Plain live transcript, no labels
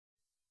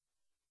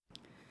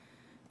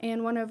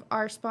And one of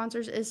our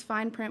sponsors is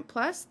Fine Print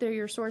Plus. They're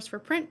your source for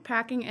print,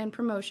 packing, and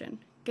promotion.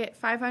 Get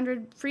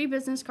 500 free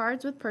business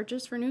cards with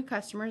purchase for new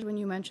customers when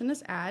you mention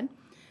this ad.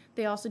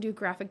 They also do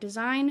graphic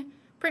design,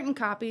 print and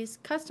copies,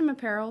 custom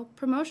apparel,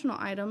 promotional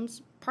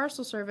items,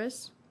 parcel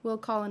service, will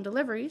call and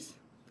deliveries.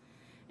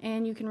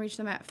 And you can reach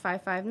them at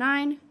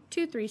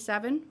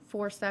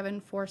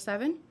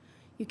 559-237-4747.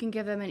 You can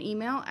give them an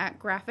email at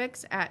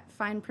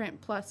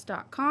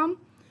graphics@fineprintplus.com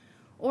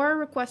or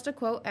request a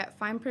quote at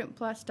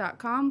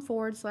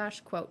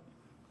fineprintplus.com/quote.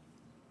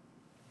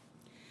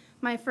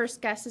 My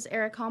first guest is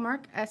Eric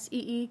Hallmark,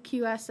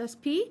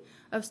 SEEQSSP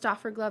of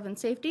Stauffer Glove and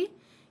Safety.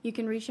 You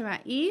can reach him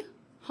at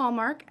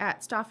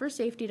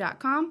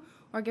hallmark@stauffersafety.com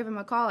or give him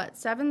a call at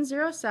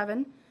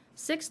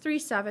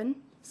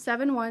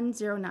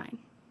 707-637-7109.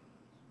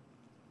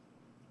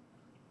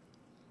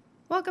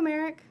 Welcome,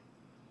 Eric.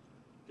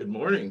 Good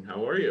morning.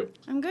 How are you?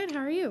 I'm good.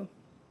 How are you?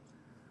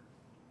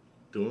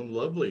 Doing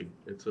lovely.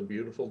 It's a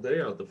beautiful day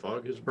out. The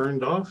fog has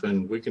burned off,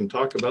 and we can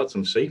talk about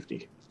some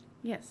safety.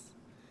 Yes.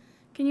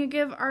 Can you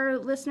give our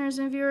listeners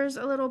and viewers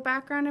a little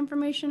background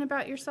information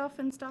about yourself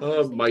and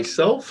stuff?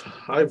 Myself,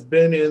 I've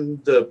been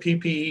in the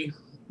PPE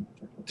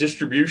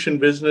distribution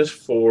business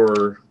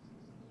for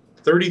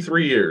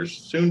 33 years,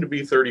 soon to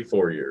be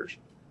 34 years.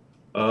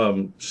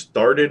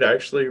 Started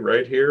actually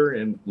right here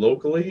in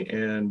locally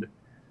and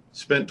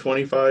spent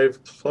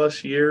 25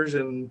 plus years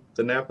in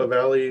the Napa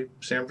Valley,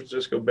 San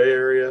Francisco Bay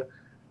Area.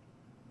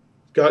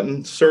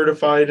 Gotten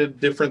certified at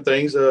different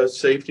things, a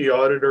safety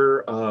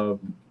auditor,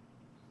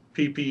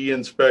 PPE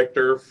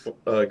inspector,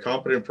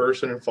 competent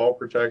person in fall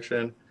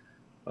protection.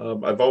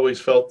 I've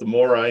always felt the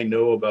more I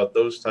know about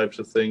those types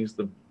of things,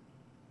 the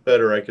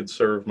better I could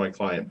serve my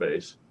client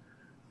base.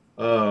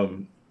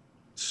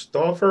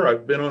 Stauffer,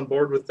 I've been on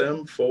board with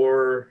them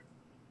for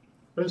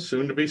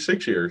soon to be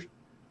 6 years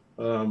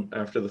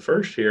after the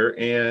first year,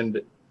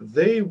 and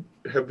they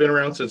have been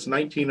around since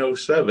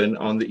 1907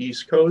 on the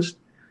East Coast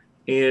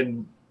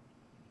and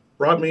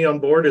brought me on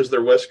board as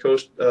their West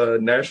Coast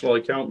national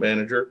account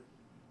manager.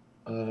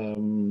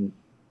 And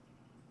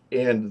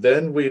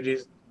then we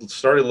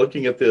started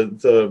looking at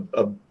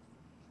the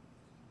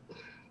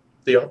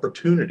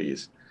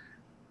opportunities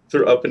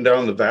through up and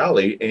down the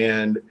valley,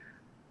 and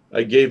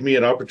it gave me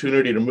an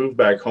opportunity to move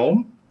back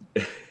home,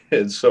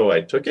 and so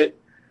I took it.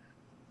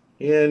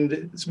 And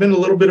it's been a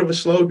little bit of a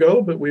slow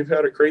go, but we've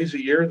had a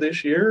crazy year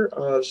this year.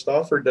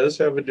 Stauffer does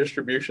have a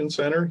distribution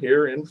center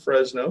here in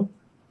Fresno.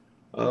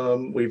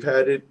 We've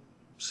had it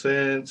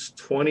since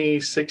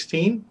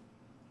 2016,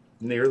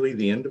 nearly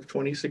the end of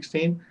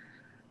 2016.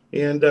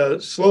 And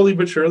slowly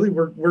but surely,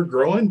 we're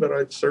growing, but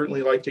I'd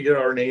certainly like to get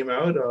our name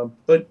out.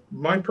 But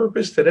my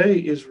purpose today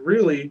is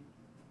really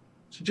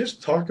to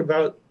just talk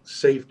about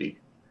safety.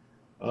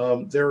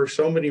 There are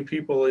so many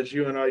people, as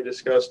you and I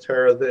discussed,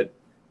 Tara, that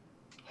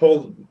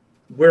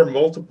wear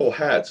multiple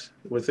hats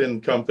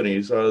within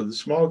companies. The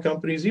small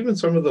companies, even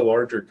some of the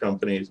larger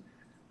companies,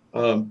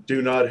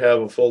 do not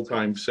have a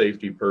full-time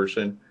safety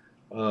person.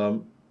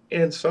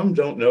 And some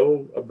don't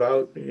know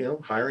about,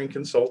 hiring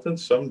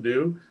consultants. Some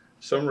do.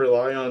 Some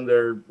rely on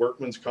their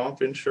workman's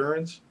comp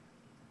insurance.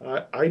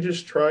 I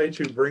just try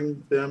to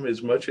bring them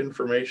as much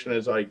information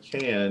as I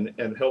can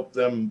and help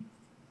them,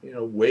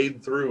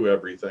 wade through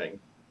everything.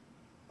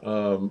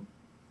 On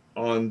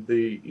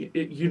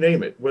you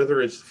name it,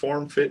 whether it's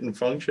form, fit, and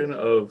function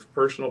of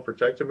personal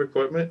protective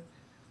equipment,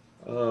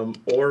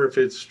 or if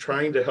it's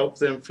trying to help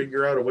them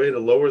figure out a way to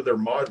lower their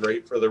mod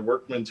rate for their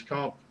workman's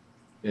comp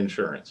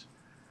insurance.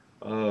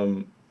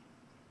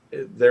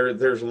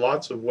 There's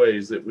lots of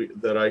ways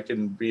that I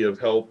can be of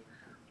help,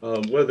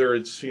 whether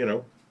it's,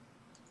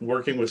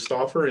 working with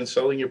Stauffer and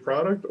selling you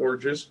product, or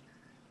just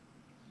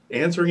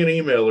answering an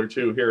email or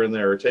two here and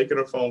there, or taking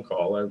a phone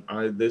call.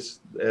 This,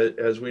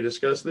 as we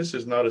discussed, this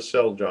is not a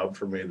sell job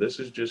for me. This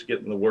is just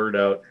getting the word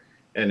out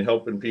and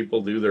helping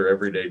people do their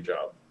everyday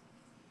job.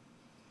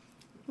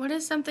 What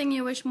is something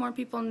you wish more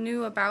people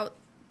knew about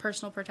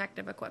personal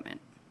protective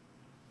equipment?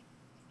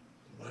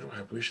 What do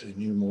I wish they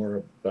knew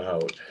more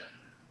about?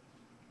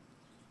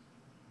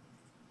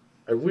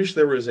 I wish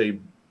there was a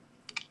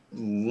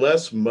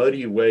less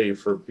muddy way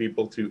for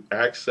people to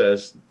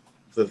access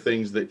the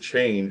things that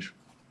change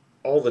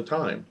all the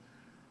time.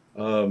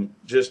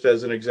 Just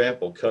as an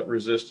example,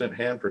 cut-resistant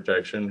hand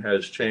protection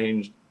has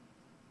changed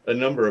a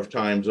number of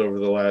times over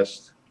the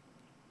last,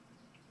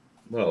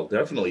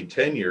 definitely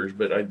 10 years,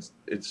 but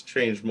it's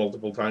changed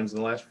multiple times in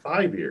the last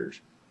 5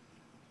 years.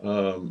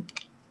 And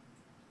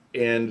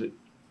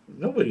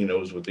nobody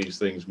knows what these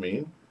things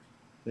mean.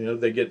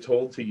 They get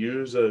told to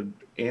use a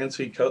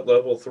ANSI cut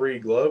level 3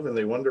 glove, and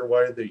they wonder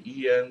why the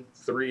EN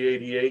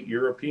 388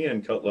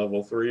 European cut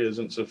level 3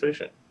 isn't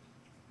sufficient.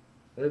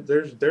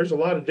 There's a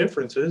lot of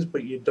differences,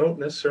 but you don't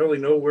necessarily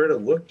know where to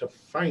look to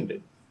find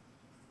it.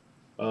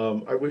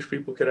 I wish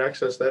people could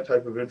access that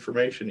type of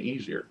information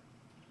easier.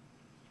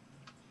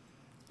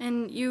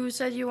 And you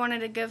said you wanted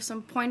to give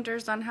some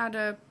pointers on how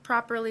to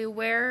properly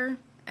wear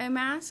a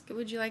mask.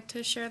 Would you like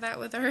to share that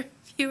with our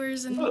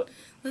viewers and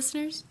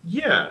listeners?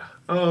 Yeah.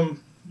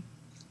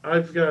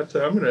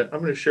 I'm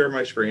gonna share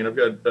my screen. I've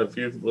got a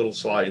few little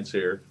slides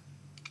here,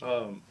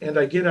 and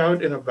I get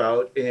out and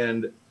about,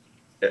 and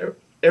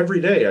every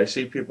day I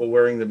see people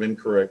wearing them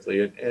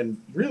incorrectly,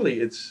 and really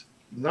it's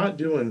not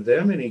doing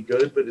them any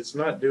good, but it's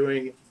not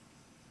doing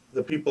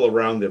the people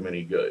around them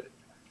any good.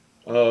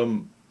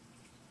 Um,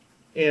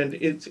 and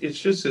it's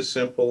just as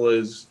simple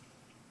as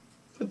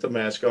put the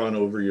mask on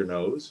over your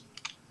nose.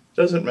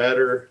 Doesn't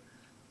matter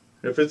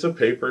if it's a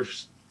paper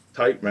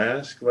type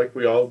mask like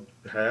we all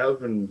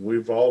have and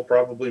we've all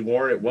probably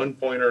worn at one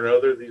point or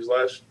another these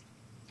last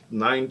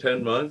 9,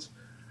 10 months,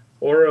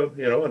 or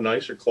a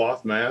nicer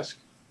cloth mask,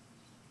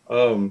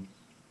 um,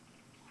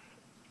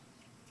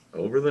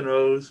 over the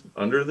nose,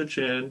 under the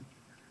chin,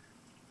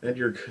 and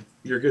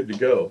you're good to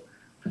go.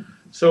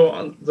 So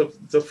on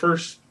the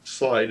first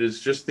slide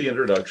is just the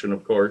introduction,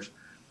 of course,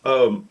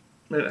 and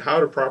how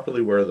to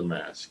properly wear the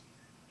mask.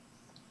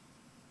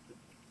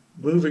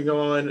 Moving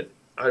on,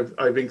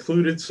 I've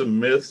included some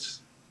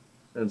myths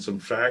and some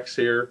facts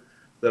here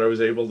that I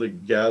was able to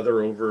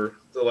gather over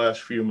the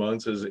last few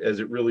months as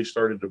it really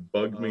started to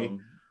bug me.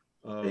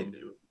 Um,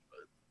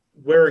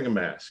 Wearing a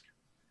mask.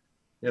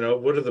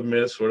 What are the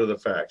myths? What are the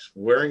facts?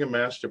 Wearing a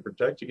mask to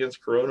protect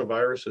against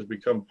coronavirus has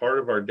become part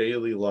of our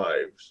daily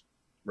lives,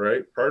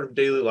 right? Part of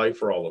daily life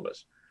for all of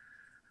us.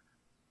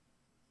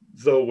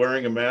 Though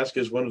wearing a mask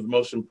is one of the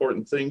most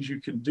important things you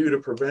can do to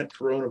prevent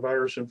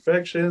coronavirus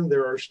infection,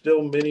 there are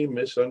still many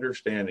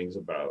misunderstandings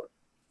about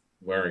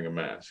wearing a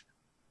mask.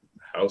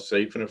 How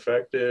safe and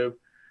effective,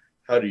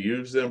 how to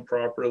use them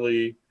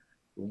properly,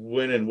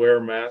 when and where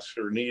masks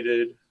are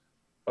needed.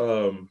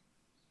 Um,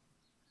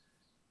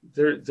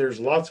 there's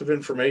lots of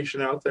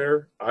information out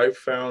there. I've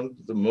found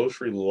the most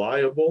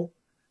reliable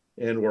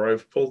and where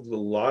I've pulled a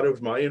lot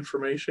of my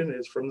information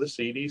is from the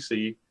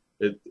CDC.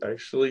 It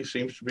actually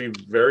seems to be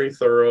very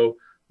thorough.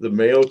 The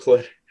Mayo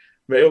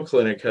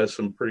Clinic has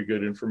some pretty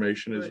good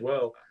information as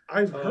well.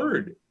 I've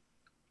heard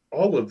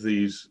all of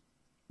these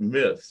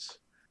myths,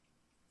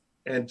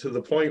 and to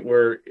the point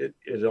where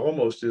it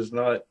almost is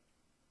not,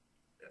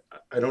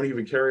 I don't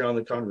even carry on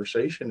the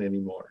conversation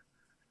anymore.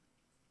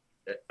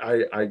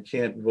 I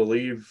can't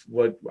believe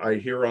what I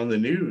hear on the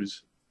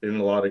news in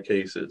a lot of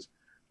cases,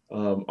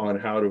 on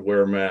how to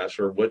wear masks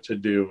or what to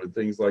do and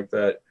things like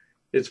that.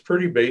 It's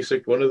pretty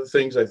basic. One of the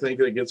things I think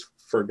that gets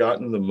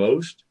forgotten the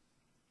most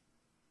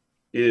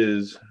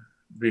is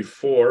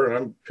before, and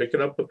I'm picking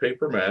up a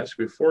paper mask,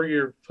 before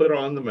you put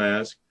on the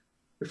mask,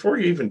 before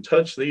you even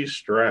touch these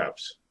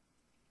straps,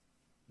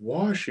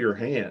 wash your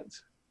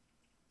hands.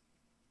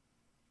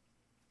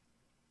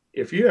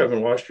 If you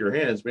haven't washed your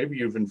hands, maybe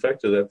you've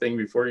infected that thing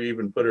before you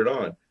even put it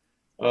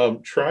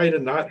on. Try to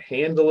not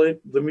handle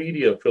it, the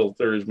media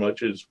filter, as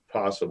much as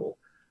possible.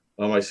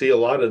 I see a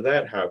lot of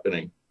that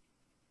happening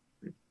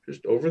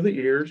just over the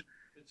ears.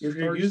 If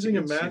you're using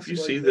a mask, if you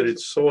see that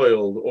it's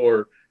soiled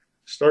or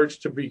starts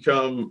to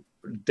become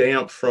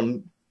damp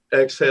from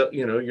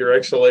your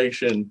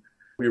exhalation,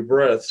 your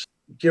breaths,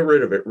 get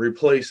rid of it,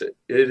 replace it.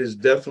 It is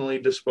definitely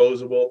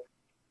disposable.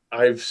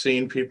 I've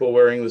seen people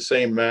wearing the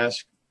same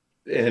mask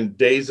and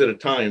days at a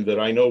time that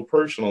I know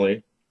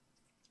personally,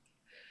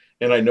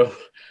 and I know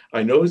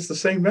it's the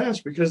same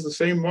mask because the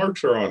same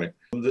marks are on it,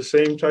 the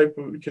same type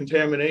of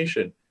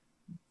contamination.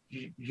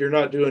 You're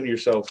not doing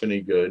yourself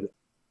any good.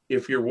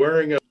 If you're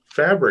wearing a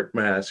fabric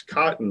mask,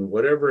 cotton,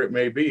 whatever it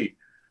may be,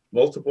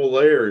 multiple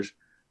layers,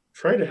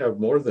 try to have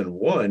more than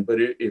one.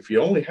 But if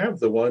you only have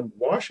the one,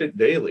 wash it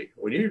daily.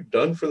 When you're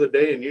done for the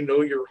day and you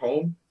know you're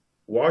home,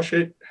 wash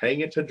it,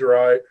 hang it to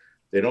dry.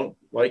 They don't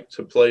like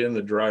to play in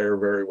the dryer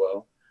very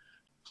well.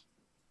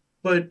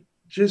 But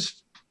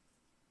just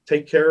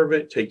take care of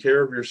it, take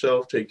care of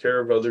yourself, take care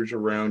of others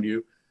around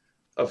you.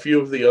 A few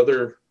of the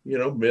other,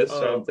 myths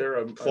out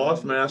there,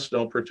 cloth masks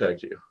don't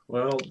protect you.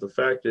 Well, the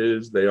fact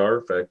is they are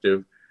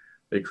effective.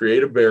 They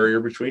create a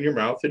barrier between your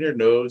mouth and your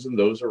nose and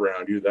those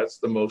around you. That's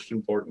the most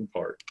important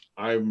part.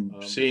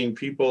 I'm seeing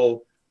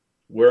people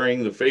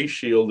wearing the face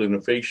shield and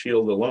a face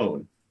shield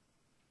alone.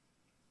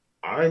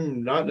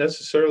 I'm not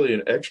necessarily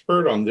an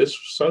expert on this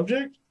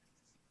subject,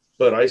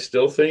 but I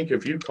still think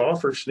if you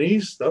cough or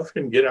sneeze, stuff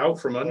can get out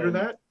from under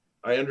that.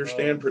 I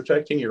understand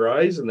protecting your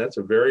eyes, and that's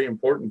a very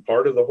important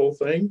part of the whole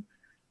thing.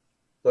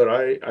 But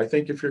I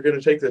think if you're going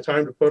to take the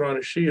time to put on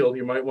a shield,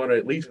 you might want to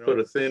at least put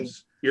a thin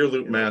ear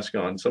loop mask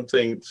on,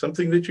 something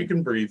that you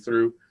can breathe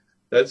through.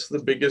 That's the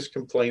biggest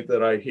complaint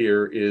that I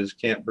hear is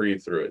can't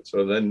breathe through it.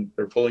 So then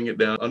they're pulling it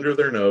down under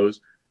their nose.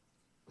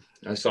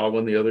 I saw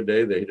one the other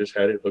day. They just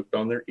had it hooked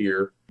on their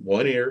ear,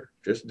 one ear,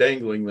 just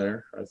dangling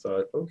there. I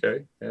thought,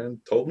 okay,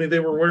 and told me they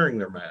were wearing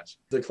their mask.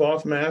 The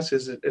cloth mask,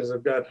 as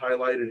I've got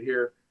highlighted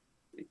here,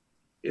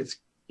 it's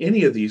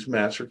any of these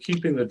masks are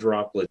keeping the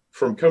droplet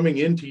from coming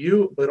into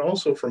you, but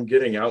also from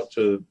getting out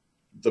to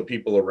the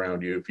people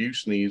around you if you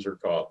sneeze or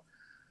cough.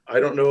 I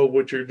don't know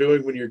what you're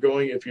doing when you're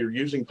going, if you're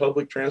using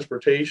public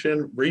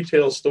transportation,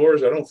 retail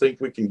stores. I don't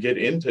think we can get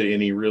into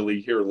any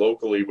really here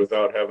locally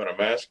without having a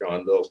mask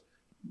on. They'll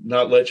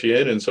not let you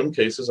in. In some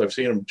cases, I've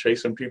seen them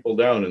chasing people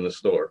down in the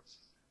store.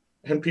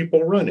 and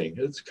people running.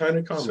 It's kind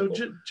of comical.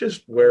 So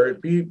just wear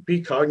it.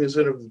 Be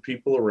cognizant of the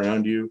people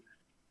around you.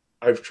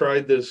 I've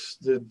tried this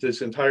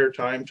entire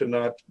time to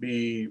not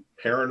be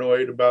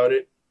paranoid about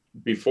it.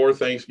 Before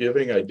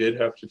Thanksgiving, I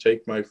did have to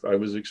take I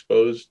was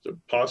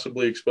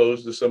possibly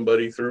exposed to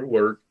somebody through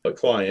work, a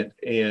client,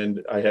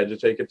 and I had to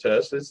take a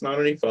test. It's not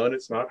any fun.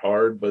 It's not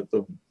hard, but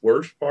the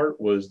worst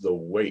part was the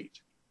wait.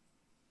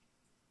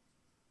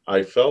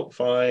 I felt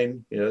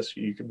fine. Yes,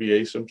 you could be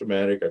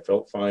asymptomatic. I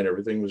felt fine.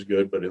 Everything was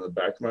good. But in the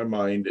back of my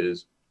mind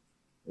is,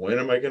 when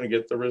am I going to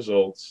get the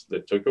results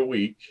that took a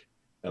week?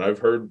 And I've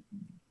heard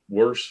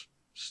worse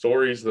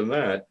stories than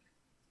that.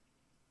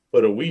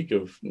 But a week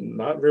of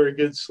not very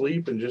good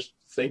sleep and just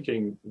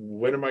thinking,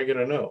 when am I going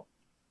to know?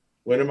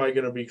 When am I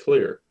going to be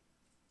clear?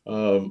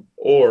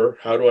 Or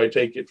how do I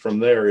take it from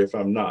there if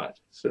I'm not?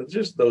 So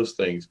just those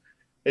things.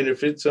 And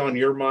if it's on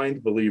your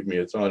mind, believe me,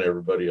 it's on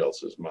everybody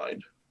else's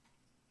mind.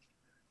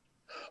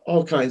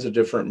 All kinds of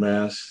different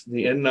masks.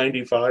 The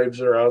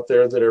N95s are out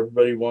there that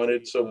everybody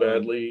wanted so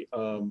badly.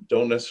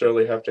 Don't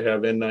necessarily have to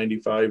have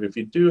N95. If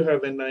you do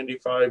have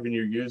N95 and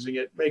you're using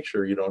it, make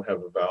sure you don't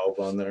have a valve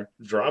on there.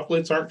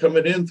 Droplets aren't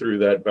coming in through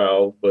that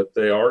valve, but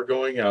they are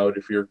going out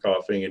if you're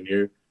coughing and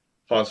you're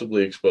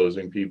possibly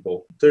exposing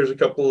people. There's a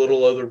couple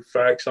little other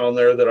facts on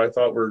there that I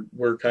thought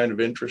were kind of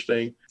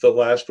interesting. The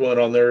last one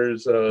on there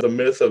is the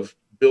myth of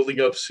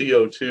building up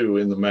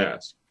CO2 in the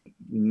mask.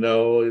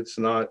 No, it's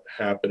not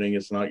happening.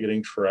 It's not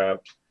getting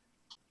trapped.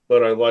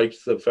 But I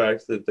liked the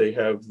fact that they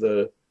have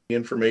the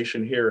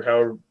information here,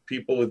 how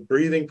people with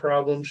breathing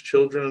problems,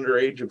 children under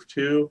age of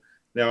 2.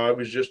 Now, I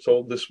was just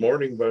told this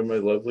morning by my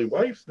lovely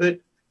wife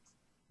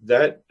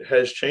that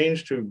has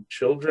changed to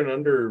children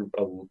under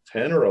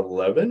 10 or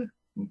 11.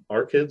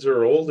 Our kids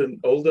are old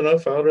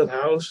enough out of the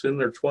house in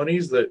their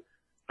 20s that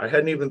I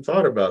hadn't even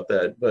thought about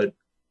that. But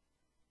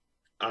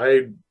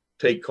I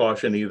take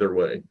caution either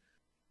way.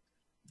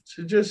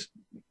 So just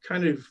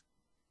kind of,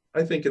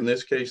 I think in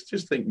this case,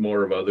 just think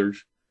more of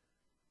others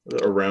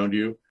around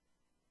you.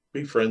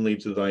 Be friendly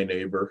to thy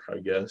neighbor, I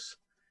guess.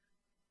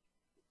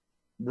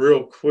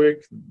 Real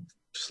quick,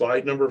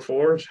 slide number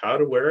 4 is how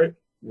to wear it.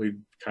 We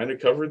kind of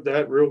covered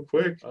that real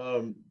quick.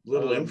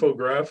 Little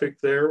infographic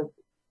there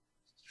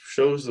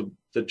shows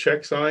the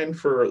check sign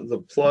for the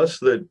plus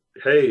that,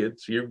 hey,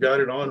 you've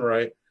got it on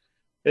right.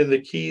 And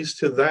the keys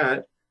to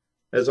that,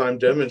 as I'm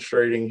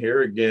demonstrating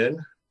here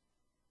again,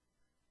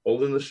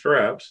 holding the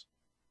straps.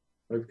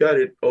 I've got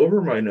it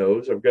over my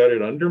nose, I've got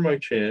it under my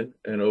chin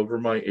and over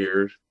my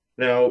ears.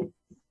 Now,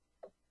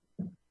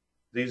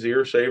 these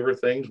ear saver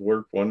things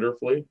work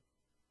wonderfully.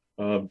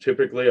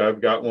 Typically, I've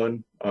got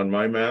one on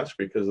my mask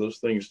because those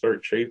things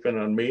start chafing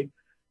on me.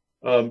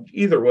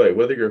 Either way,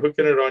 whether you're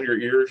hooking it on your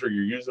ears or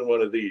you're using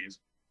one of these,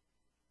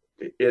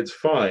 it's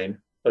fine.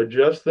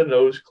 Adjust the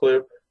nose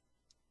clip.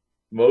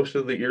 Most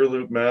of the ear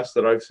loop masks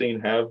that I've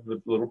seen have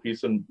the little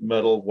piece of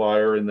metal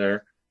wire in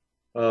there.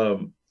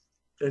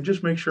 And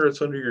just make sure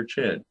it's under your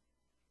chin.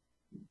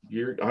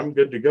 I'm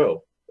good to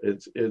go.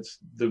 It's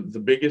the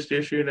biggest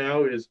issue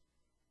now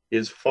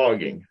is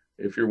fogging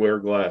if you wear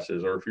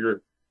glasses, or if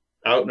you're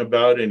out and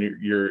about and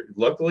you're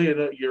luckily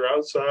you're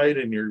outside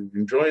and you're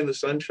enjoying the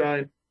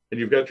sunshine and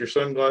you've got your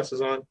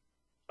sunglasses on.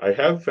 I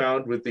have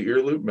found with the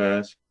ear loop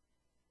mask,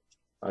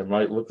 I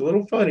might look a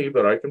little funny,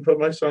 but I can put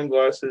my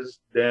sunglasses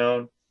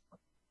down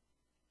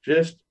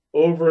just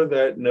over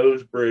that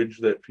nose bridge,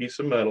 that piece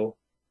of metal,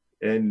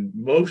 and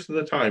most of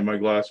the time my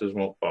glasses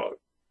won't fog.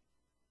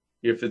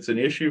 If it's an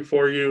issue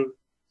for you,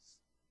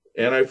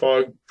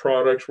 anti-fog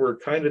products were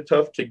kind of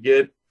tough to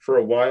get for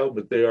a while,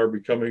 but they are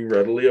becoming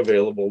readily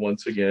available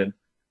once again,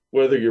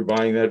 whether you're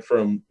buying that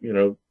from,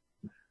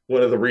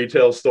 one of the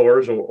retail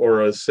stores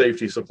or a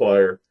safety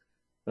supplier.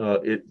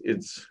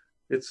 It's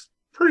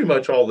pretty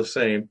much all the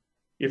same.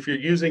 If you're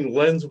using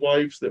lens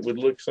wipes that would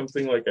look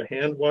something like a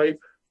hand wipe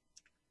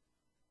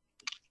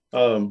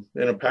in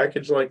a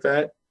package like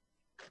that,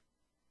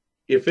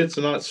 if it's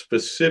not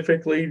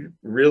specifically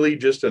really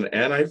just an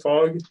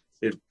anti-fog,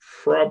 it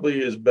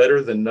probably is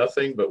better than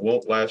nothing, but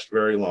won't last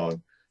very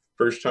long.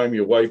 First time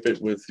you wipe it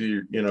with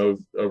your,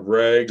 a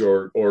rag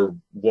or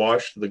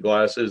wash the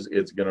glasses,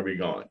 it's going to be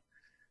gone.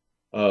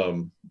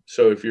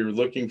 So if you're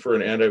looking for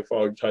an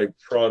anti-fog type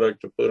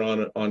product to put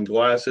on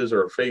glasses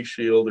or a face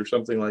shield or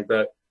something like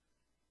that,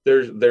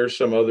 there's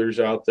some others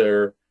out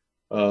there.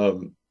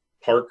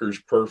 Parker's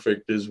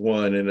Perfect is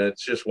one, and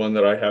it's just one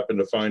that I happened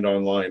to find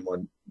online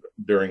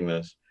during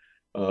this.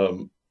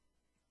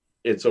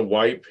 It's a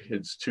wipe.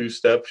 It's 2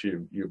 steps.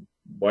 You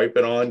wipe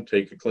it on,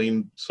 take a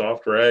clean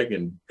soft rag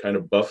and kind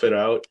of buff it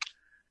out,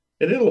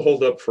 and it'll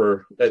hold up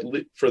for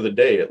the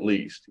day at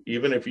least,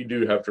 even if you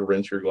do have to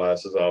rinse your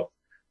glasses off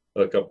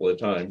a couple of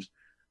times.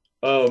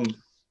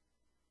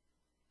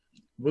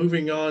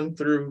 Moving on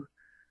through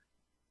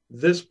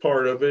this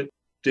part of it,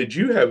 did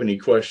you have any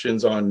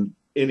questions on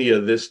any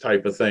of this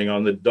type of thing,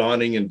 on the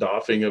donning and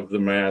doffing of the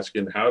mask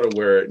and how to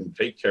wear it and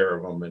take care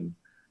of them? And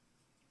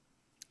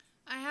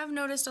I have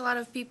noticed a lot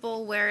of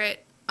people wear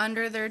it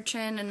under their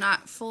chin and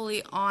not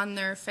fully on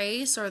their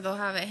face, or they'll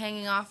have it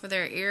hanging off of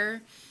their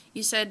ear.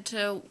 You said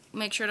to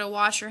make sure to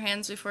wash your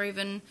hands before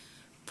even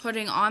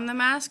putting on the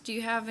mask. Do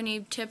you have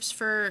any tips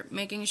for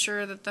making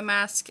sure that the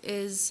mask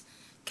is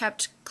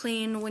kept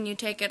clean when you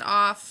take it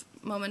off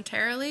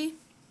momentarily?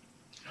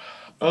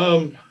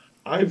 Um,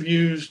 I've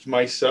used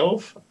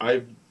myself.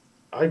 I've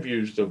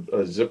used a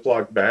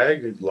Ziploc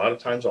bag. A lot of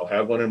times I'll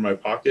have one in my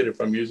pocket if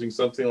I'm using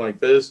something like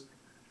this.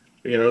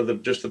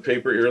 Just the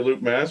paper ear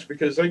loop mask,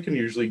 because I can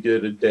usually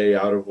get a day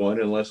out of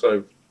one unless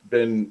I've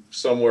been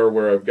somewhere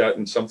where I've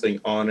gotten something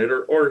on it,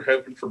 or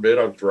heaven forbid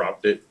I've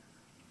dropped it.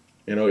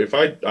 If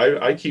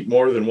I keep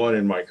more than one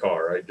in my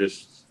car. I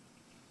just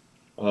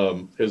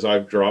because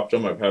I've dropped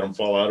them, I've had them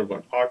fall out of my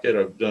pocket,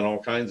 I've done all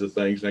kinds of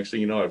things. Next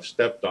thing you know, I've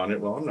stepped on it.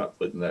 Well, I'm not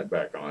putting that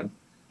back on.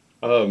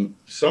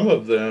 Some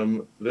of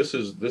them, this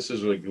is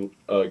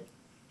a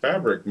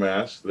fabric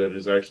mask that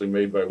is actually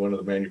made by one of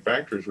the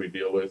manufacturers we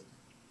deal with.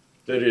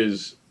 That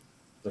is,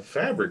 the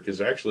fabric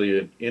is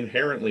actually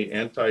inherently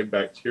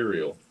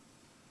antibacterial.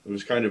 It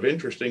was kind of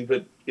interesting,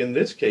 but in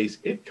this case,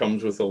 it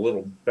comes with a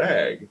little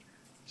bag.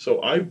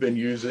 So I've been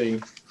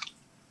using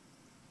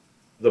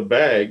the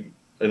bag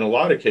in a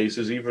lot of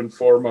cases, even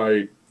for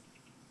my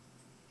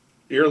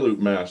ear loop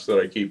mask that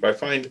I keep. I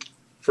find,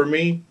 for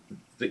me,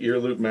 the ear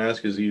loop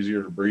mask is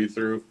easier to breathe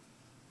through.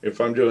 If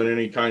I'm doing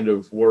any kind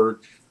of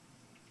work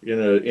in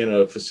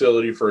a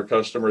facility for a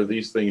customer,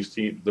 these things,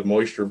 the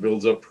moisture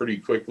builds up pretty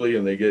quickly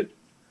and they get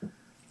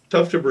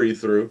tough to breathe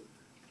through.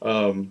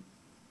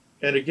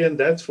 And again,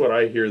 that's what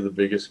I hear the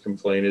biggest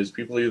complaint is: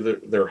 people either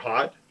they're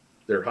hot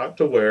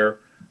to wear,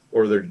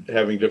 or they're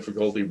having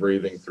difficulty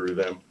breathing through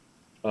them.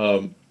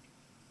 Um,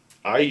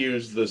 I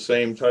use the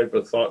same type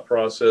of thought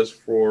process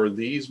for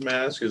these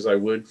masks as I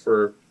would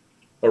for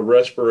a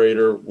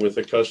respirator with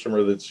a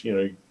customer that's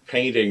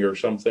painting or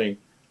something.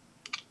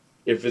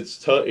 If it's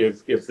tough,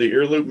 if the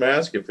ear loop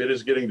mask, if it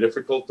is getting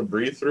difficult to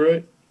breathe through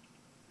it,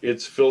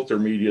 its filter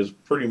media is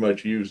pretty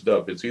much used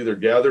up. It's either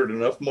gathered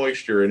enough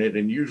moisture in it,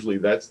 and usually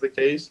that's the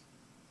case,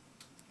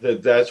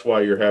 that's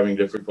why you're having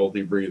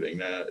difficulty breathing.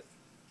 Now,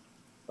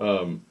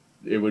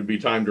 it would be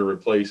time to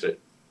replace it.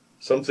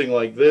 Something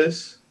like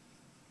this,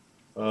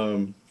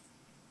 um,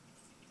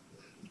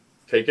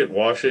 take it,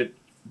 wash it,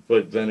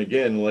 but then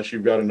again, unless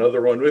you've got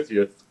another one with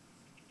you,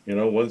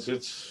 once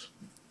it's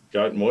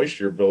got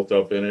moisture built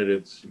up in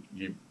it,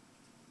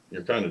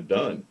 you're kind of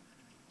done.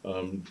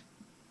 Um,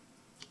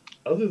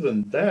 Other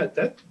than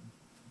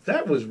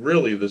that was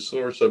really the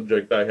sore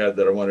subject I had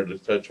that I wanted to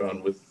touch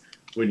on with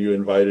when you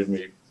invited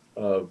me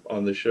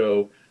on the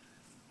show.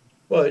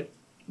 But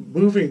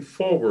moving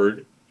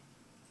forward,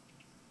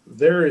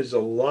 there is a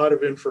lot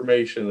of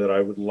information that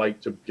I would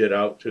like to get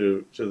out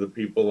to the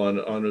people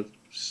on a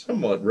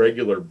somewhat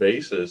regular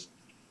basis.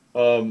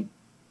 Um,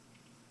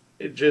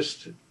 it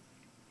just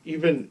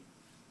even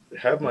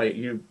have my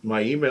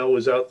email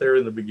was out there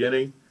in the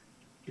beginning.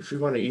 If you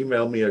want to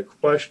email me a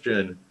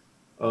question,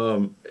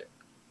 um,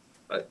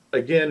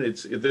 again,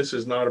 this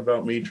is not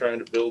about me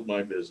trying to build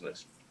my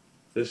business.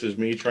 This is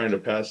me trying to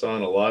pass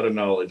on a lot of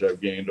knowledge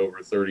I've gained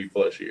over 30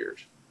 plus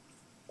years.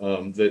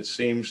 That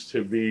seems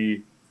to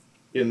be,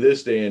 in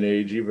this day and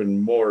age,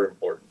 even more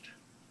important,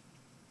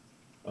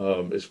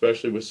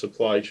 especially with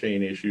supply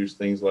chain issues,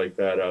 things like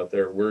that out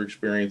there. We're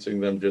experiencing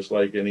them just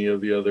like any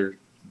of the other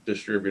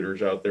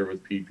distributors out there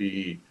with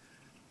PPE.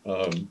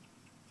 Um,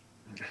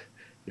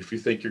 if you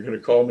think you're going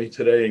to call me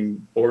today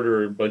and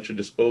order a bunch of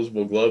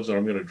disposable gloves and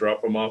I'm going to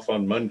drop them off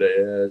on Monday,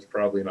 it's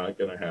probably not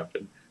going to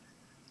happen.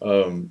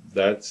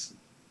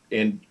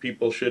 And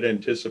people should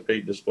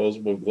anticipate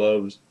disposable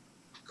gloves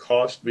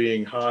cost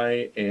being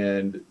high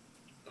and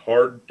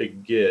hard to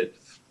get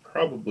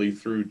probably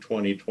through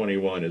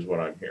 2021 is what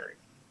I'm hearing.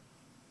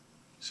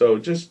 So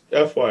just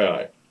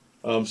FYI.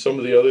 Some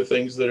of the other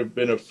things that have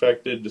been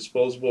affected: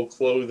 disposable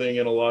clothing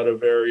in a lot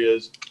of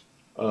areas.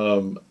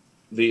 Um,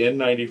 the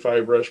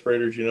N95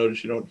 respirators, you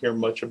notice you don't hear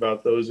much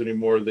about those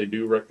anymore. They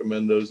do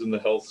recommend those in the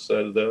health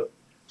set of the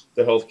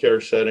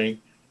healthcare setting.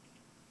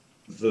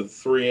 The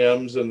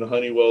 3Ms and the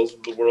Honeywells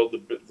of the world,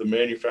 the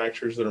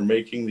manufacturers that are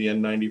making the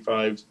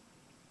N95s,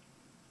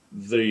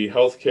 the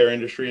healthcare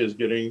industry is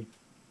getting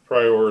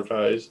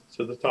prioritized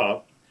to the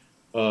top,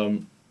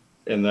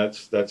 and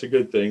that's a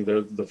good thing.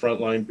 The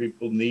frontline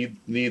people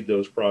need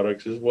those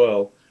products as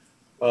well.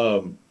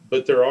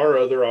 But there are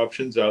other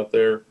options out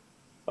there,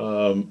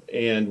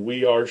 and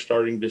we are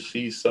starting to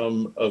see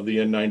some of the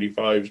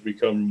N95s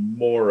become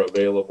more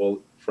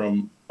available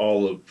from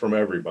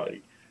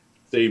everybody.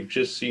 They've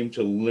just seemed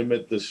to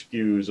limit the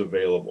SKUs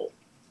available.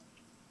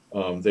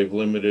 They've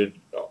limited,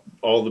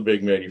 all the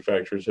big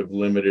manufacturers have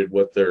limited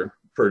what they're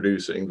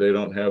producing. They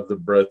don't have the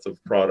breadth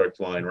of product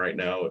line right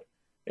now,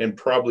 and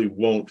probably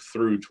won't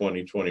through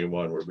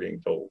 2021, we're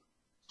being told.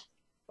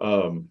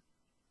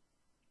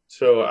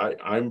 So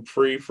I'm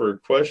free for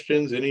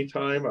questions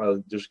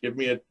anytime. Just give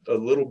me a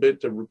little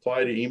bit to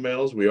reply to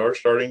emails. We are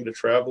starting to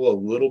travel a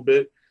little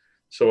bit.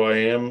 So I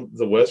am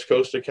the West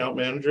Coast account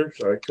manager.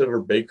 So I cover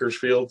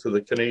Bakersfield to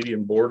the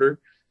Canadian border.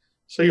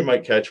 So you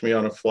might catch me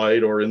on a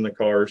flight or in the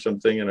car or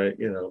something.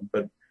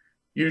 But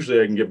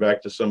usually I can get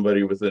back to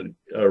somebody with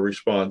a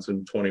response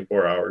in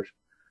 24 hours.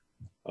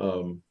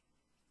 Um,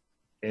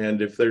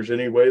 and if there's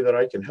any way that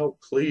I can help,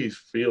 please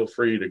feel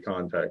free to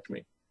contact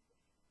me.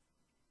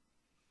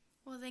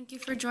 Well, thank you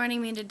for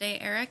joining me today,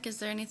 Eric. Is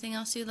there anything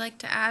else you'd like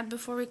to add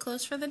before we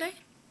close for the day?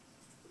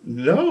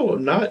 No,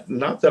 not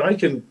that I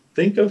can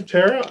think of,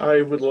 Tara.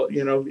 I would,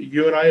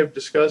 you and I have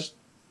discussed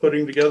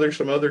putting together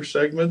some other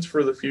segments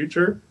for the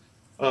future,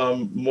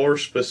 more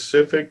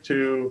specific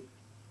to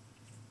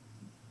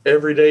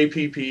everyday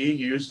PPE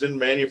used in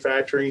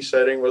manufacturing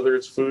setting, whether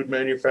it's food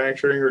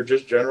manufacturing or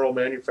just general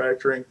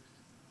manufacturing.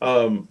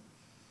 Um,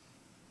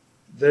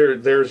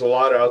 there's a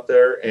lot out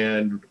there,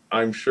 and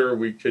I'm sure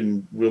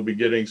we'll be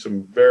getting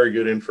some very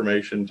good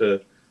information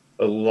to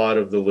a lot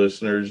of the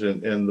listeners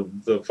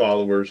and the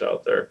followers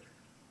out there.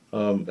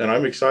 And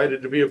I'm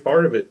excited to be a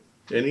part of it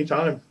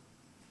anytime.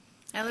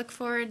 I look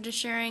forward to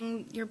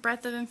sharing your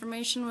breadth of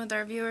information with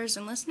our viewers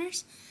and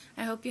listeners.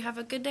 I hope you have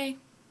a good day.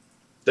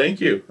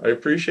 Thank you. I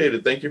appreciate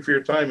it. Thank you for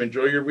your time.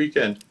 Enjoy your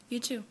weekend. You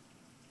too.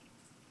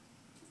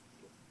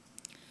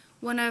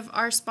 One of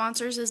our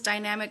sponsors is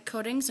Dynamic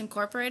Coatings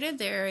Incorporated.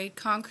 They're a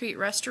concrete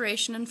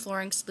restoration and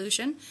flooring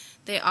solution.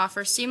 They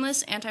offer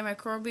seamless,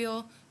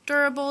 antimicrobial,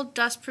 durable,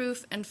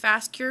 dustproof, and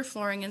fast cure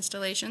flooring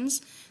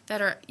installations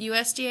that are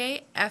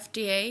USDA,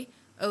 FDA,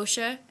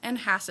 OSHA, and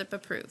HACCP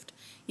approved.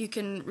 You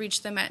can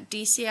reach them at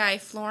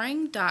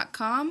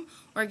dciflooring.com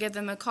or give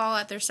them a call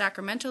at their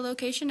Sacramento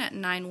location at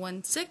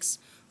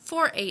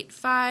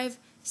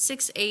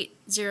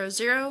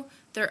 916-485-6800,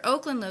 their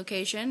Oakland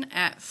location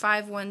at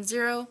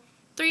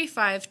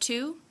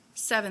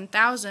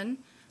 510-352-7000,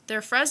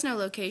 their Fresno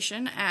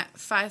location at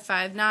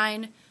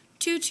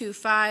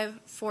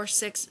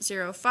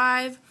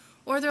 559-225-4605,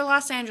 or their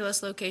Los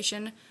Angeles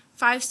location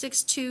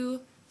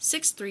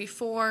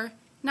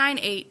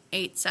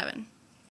 562-634-9887.